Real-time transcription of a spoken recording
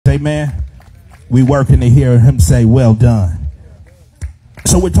Amen. We working to hear him say, well done.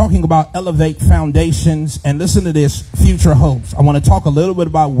 So we're talking about elevate foundations, and listen to this, future hopes. I want to talk a little bit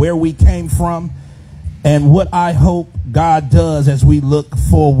about where we came from and what I hope God does as we look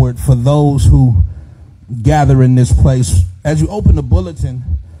forward for those who gather in this place. As you open the bulletin,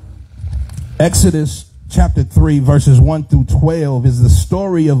 Exodus chapter 3 verses 1 through 12 is the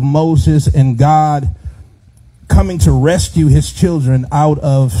story of Moses and God coming to rescue his children out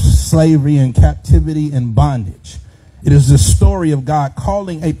of slavery and captivity and bondage. It is the story of God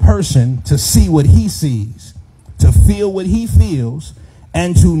calling a person to see what he sees, to feel what he feels,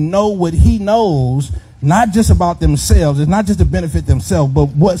 and to know what he knows, not just about themselves. It's not just to benefit themselves, but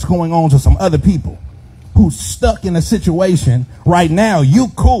what's going on to some other people who's stuck in a situation right now. You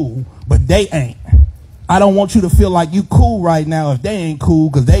cool, but they ain't. I don't want you to feel like you cool right now if they ain't cool,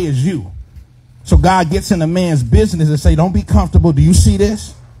 because they is you. So God gets in a man's business and say, don't be comfortable. Do you see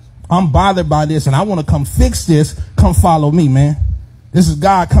this? I'm bothered by this, and I want to come fix this. Come follow me, man. This is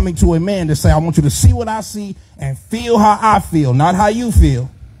God coming to a man to say, I want you to see what I see and feel how I feel, not how you feel.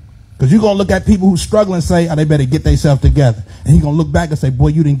 Because you're going to look at people who struggle and say, oh, they better get themselves together. And he's going to look back and say, boy,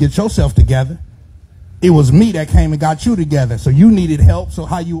 you didn't get yourself together. It was me that came and got you together. So you needed help. So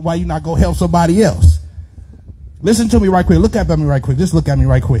why you not go help somebody else? Listen to me right quick. Look at me right quick. Just look at me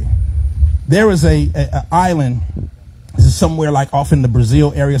right quick. There is a island. This is somewhere like off in the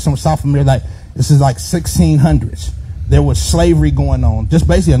Brazil area, some South America. Like this is like 1600s. There was slavery going on. Just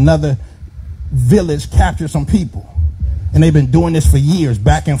basically another village captured some people, and they've been doing this for years,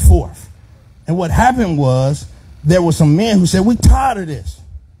 back and forth. And what happened was there were some men who said, "We tired of this.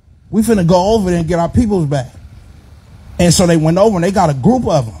 We finna go over there and get our peoples back." And so they went over and they got a group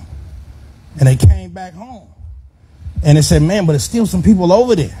of them, and they came back home. And they said, "Man, but there's still some people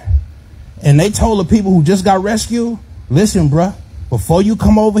over there." And they told the people who just got rescued, listen, bruh, before you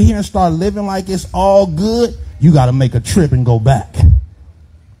come over here and start living like it's all good, you got to make a trip and go back.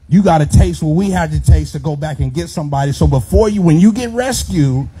 You got to taste what we had to taste to go back and get somebody. So before when you get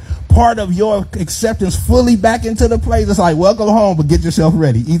rescued, part of your acceptance fully back into the place, it's like, welcome home, but get yourself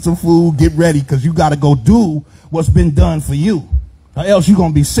ready. Eat some food, get ready, because you got to go do what's been done for you. Or else you're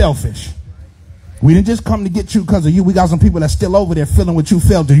going to be selfish. We didn't just come to get you because of you. We got some people that's still over there feeling what you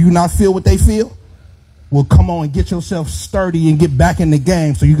felt. Do you not feel what they feel? Well, come on and get yourself sturdy and get back in the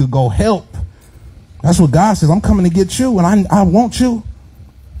game so you could go help. That's what God says. I'm coming to get you, and I want you.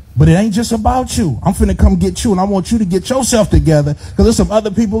 But it ain't just about you. I'm finna come get you, and I want you to get yourself together because there's some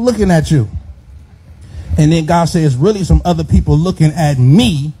other people looking at you. And then God says, really some other people looking at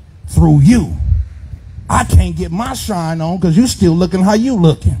me through you. I can't get my shine on because you still looking how you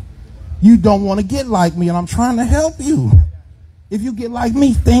looking. You don't want to get like me, and I'm trying to help you. If you get like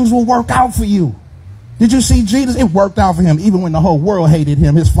me, things will work out for you. Did you see Jesus? It worked out for him. Even when the whole world hated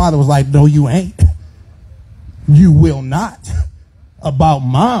him, his father was like, no, you ain't. You will not. About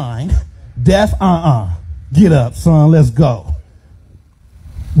mine, death, Get up, son, let's go.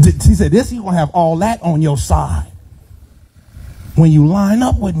 He said, this, you're going to have all that on your side. When you line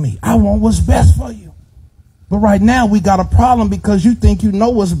up with me, I want what's best for you. But right now we got a problem because you think you know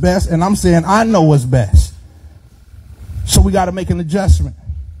what's best, and I'm saying I know what's best. So we got to make an adjustment.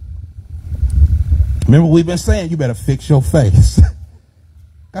 Remember we've been saying you better fix your face.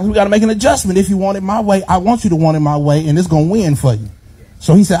 Guys, we got to make an adjustment. If you want it my way, I want you to want it my way, and it's going to win for you.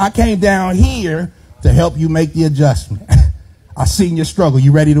 So he said, I came down here to help you make the adjustment. I seen your struggle.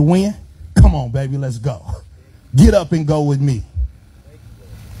 You ready to win? Come on, baby, let's go. Get up and go with me.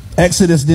 Exodus